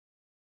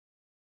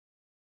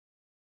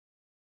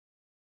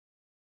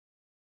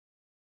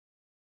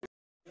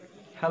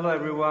Hello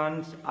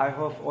everyone, I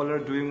hope all are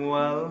doing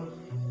well.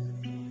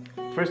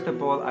 First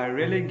of all, I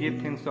really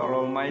give thanks to our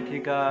Almighty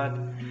God.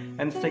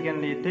 And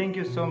secondly, thank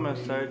you so much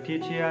Sir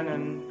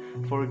Tichianan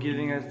for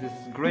giving us this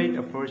great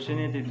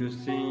opportunity to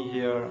sing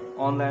here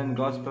online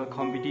gospel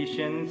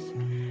competitions.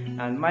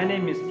 And my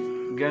name is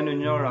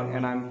Nyorak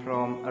and I'm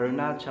from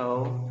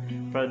Arunachal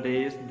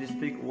Pradesh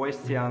district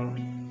West Siang.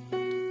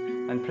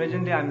 And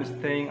presently I'm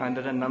staying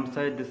under the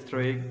Namsai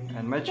district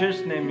and my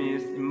church name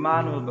is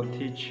Emmanuel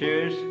Baptist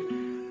Church.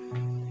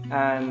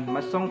 And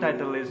my song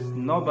title is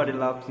Nobody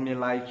Loves Me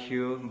Like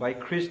You by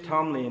Chris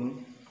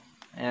Tomlin.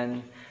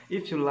 And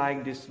if you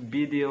like this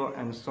video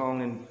and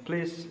song, and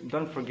please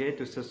don't forget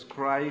to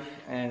subscribe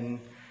and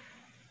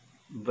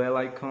bell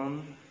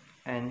icon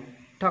and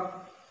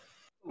talk.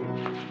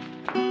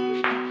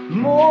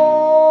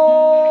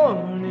 Morning,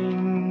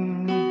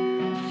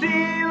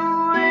 see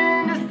you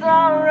in the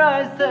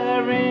sunrise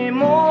every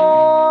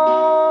morning.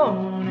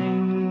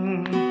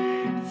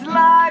 It's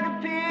like a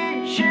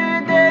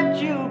picture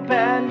that you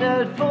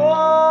painted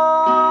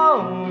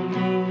for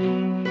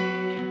me.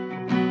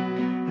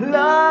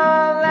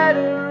 Love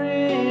letter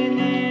in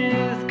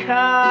the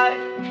sky.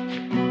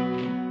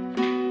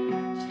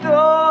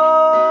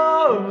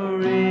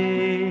 Story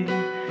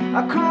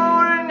I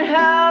couldn't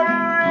have a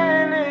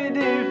really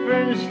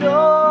different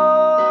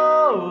story,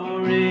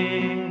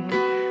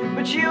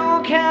 but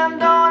you came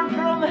down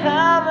from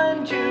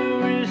heaven to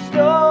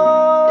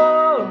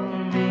restore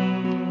me.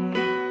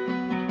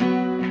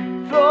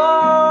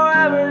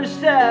 Forever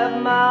saved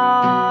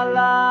my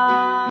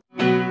life.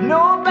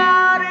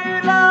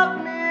 Nobody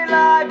loved me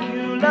like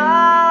you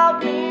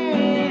love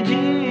me,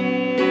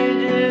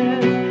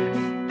 Jesus.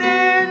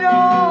 Still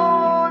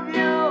of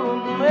your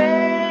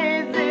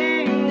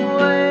amazing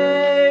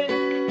way.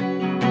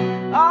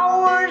 I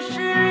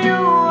worship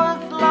you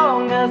as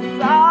long as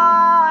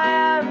I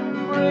am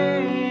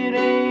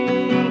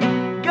breathing.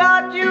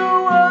 God, you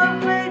are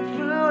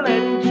faithful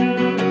and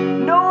true.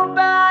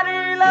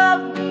 Nobody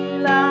loved me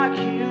like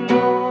you,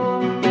 Lord.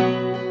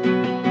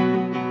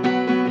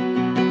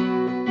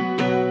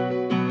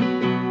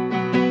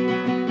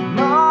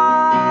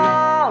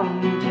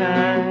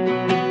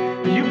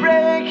 You're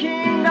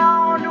breaking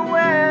down the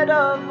weight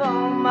of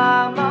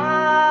my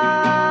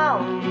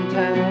mountain.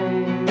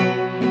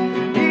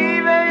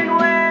 Even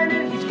when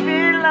it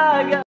feels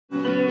like I'm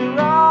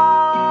surrounded,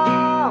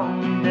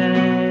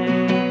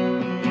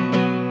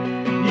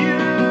 you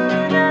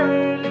never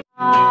leave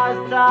my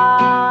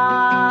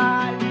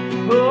side.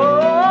 Oh,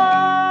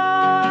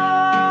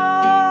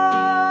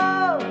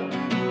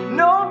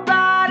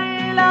 nobody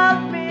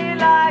loved me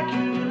like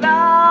you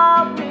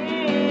love me.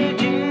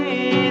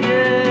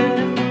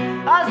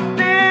 I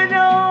still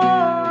know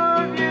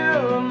of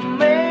your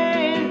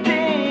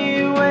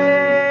amazing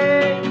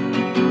way.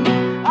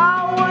 I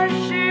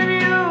worship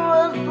you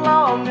as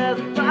long as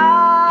I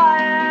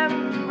am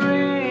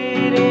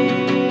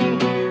breathing.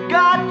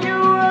 God, you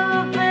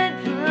are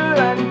faithful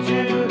and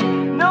true.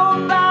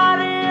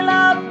 Nobody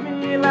loved me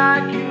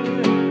like you.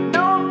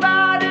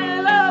 Nobody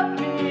loved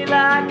me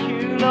like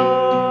you,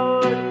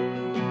 Lord.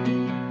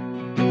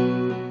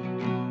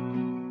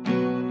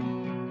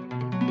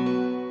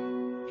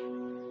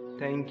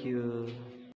 Thank you.